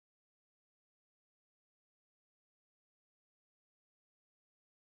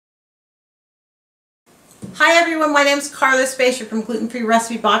Hi everyone, my name is Carla Spacer from Gluten-Free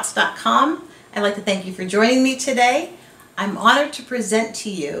I'd like to thank you for joining me today. I'm honored to present to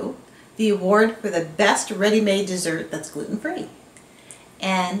you the award for the best ready-made dessert that's gluten-free.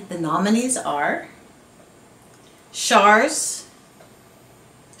 And the nominees are Char's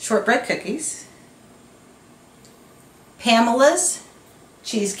shortbread cookies, Pamela's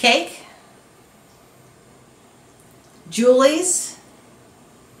cheesecake, Julie's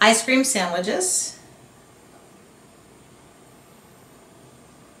ice cream sandwiches,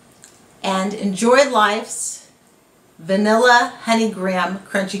 and Enjoy Life's vanilla honey graham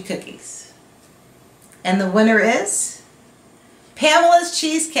crunchy cookies. And the winner is Pamela's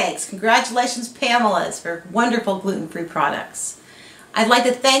Cheesecakes. Congratulations, Pamela's, for wonderful gluten-free products. I'd like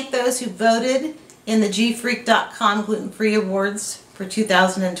to thank those who voted in the gfreak.com Gluten-Free Awards for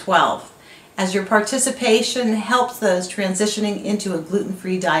 2012. As your participation helps those transitioning into a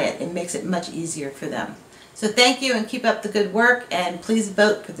gluten-free diet, it makes it much easier for them. So thank you and keep up the good work, and please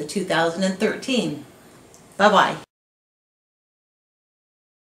vote for the 2013. Bye-bye.